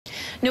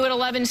New at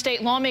 11,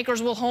 state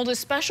lawmakers will hold a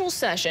special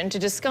session to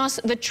discuss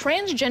the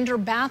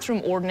transgender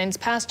bathroom ordinance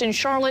passed in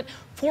Charlotte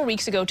 4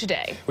 weeks ago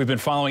today. We've been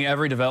following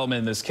every development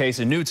in this case,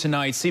 and new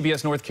tonight,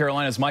 CBS North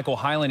Carolina's Michael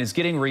Hyland is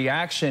getting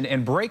reaction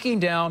and breaking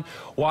down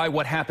why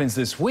what happens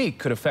this week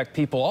could affect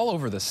people all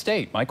over the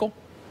state. Michael?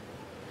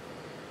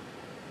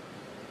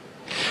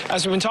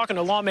 As we've been talking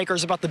to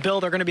lawmakers about the bill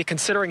they're going to be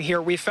considering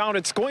here, we found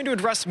it's going to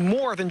address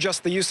more than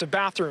just the use of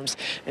bathrooms,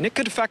 and it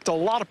could affect a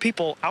lot of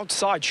people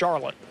outside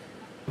Charlotte.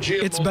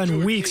 It's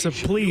been weeks of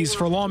pleas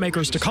for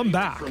lawmakers to come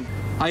back.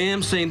 I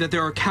am saying that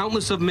there are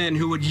countless of men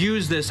who would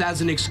use this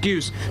as an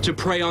excuse to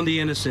prey on the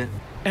innocent.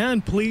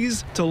 And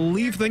pleas to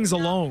leave things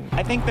alone.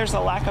 I think there's a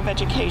lack of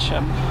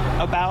education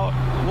about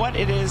what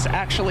it is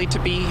actually to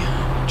be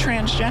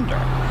transgender,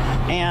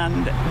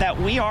 and that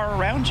we are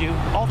around you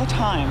all the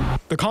time.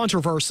 The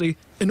controversy,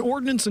 an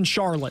ordinance in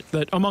Charlotte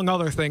that, among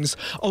other things,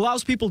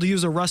 allows people to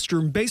use a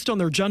restroom based on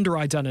their gender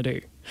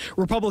identity.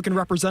 Republican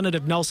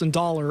Representative Nelson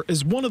Dollar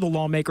is one of the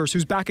lawmakers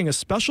who's backing a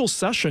special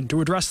session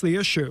to address the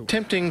issue.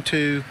 Attempting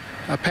to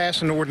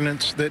pass an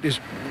ordinance that is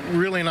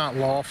really not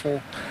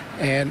lawful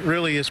and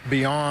really is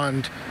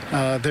beyond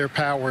their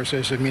powers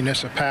as a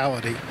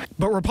municipality.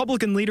 But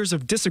Republican leaders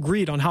have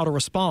disagreed on how to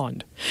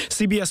respond.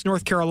 CBS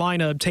North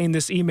Carolina obtained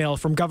this email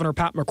from Governor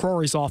Pat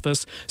McCrory's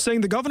office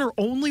saying the governor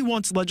only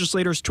wants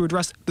legislators to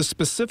address the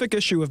specific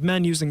issue of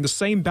men using the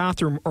same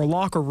bathroom or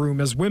locker room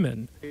as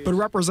women. But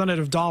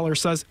Representative Dollar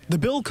says the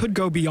bill could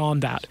go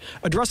beyond that,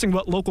 addressing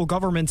what local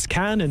governments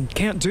can and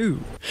can't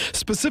do.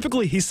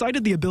 Specifically, he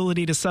cited the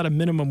ability to set a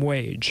minimum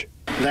wage.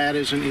 That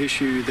is an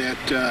issue that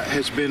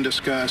has been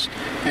discussed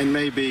and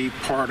may be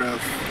part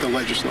of the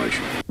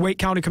legislation. Wake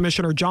County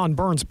Commissioner John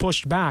Burns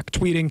pushed back,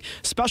 tweeting,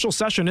 "Special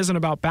session isn't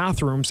about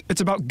bathrooms,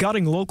 it's about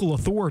gutting local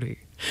authority."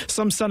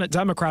 Some Senate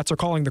Democrats are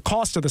calling the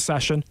cost of the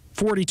session,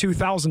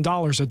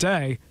 $42,000 a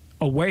day,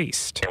 a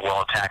waste. It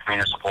will attack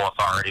municipal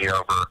authority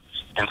over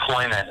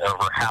employment,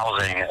 over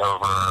housing,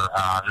 over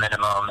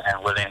minimum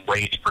and living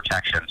wage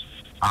protections.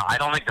 I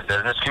don't think the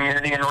business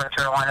community in North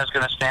Carolina is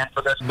going to stand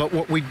for this. But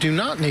what we do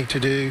not need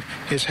to do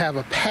is have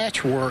a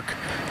patchwork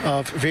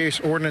of various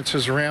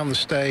ordinances around the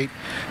state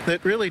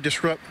that really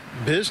disrupt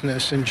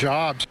business and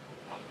jobs.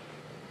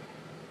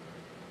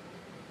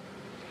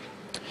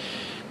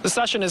 The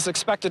session is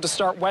expected to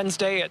start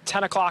Wednesday at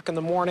 10 o'clock in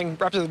the morning.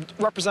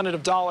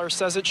 Representative Dollar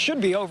says it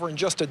should be over in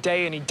just a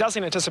day, and he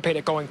doesn't anticipate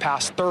it going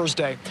past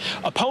Thursday.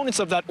 Opponents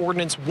of that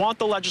ordinance want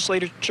the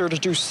legislature to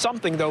do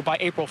something, though, by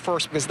April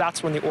 1st, because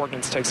that's when the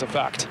ordinance takes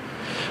effect.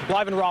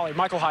 Live in Raleigh,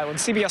 Michael Hyland,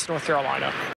 CBS North Carolina.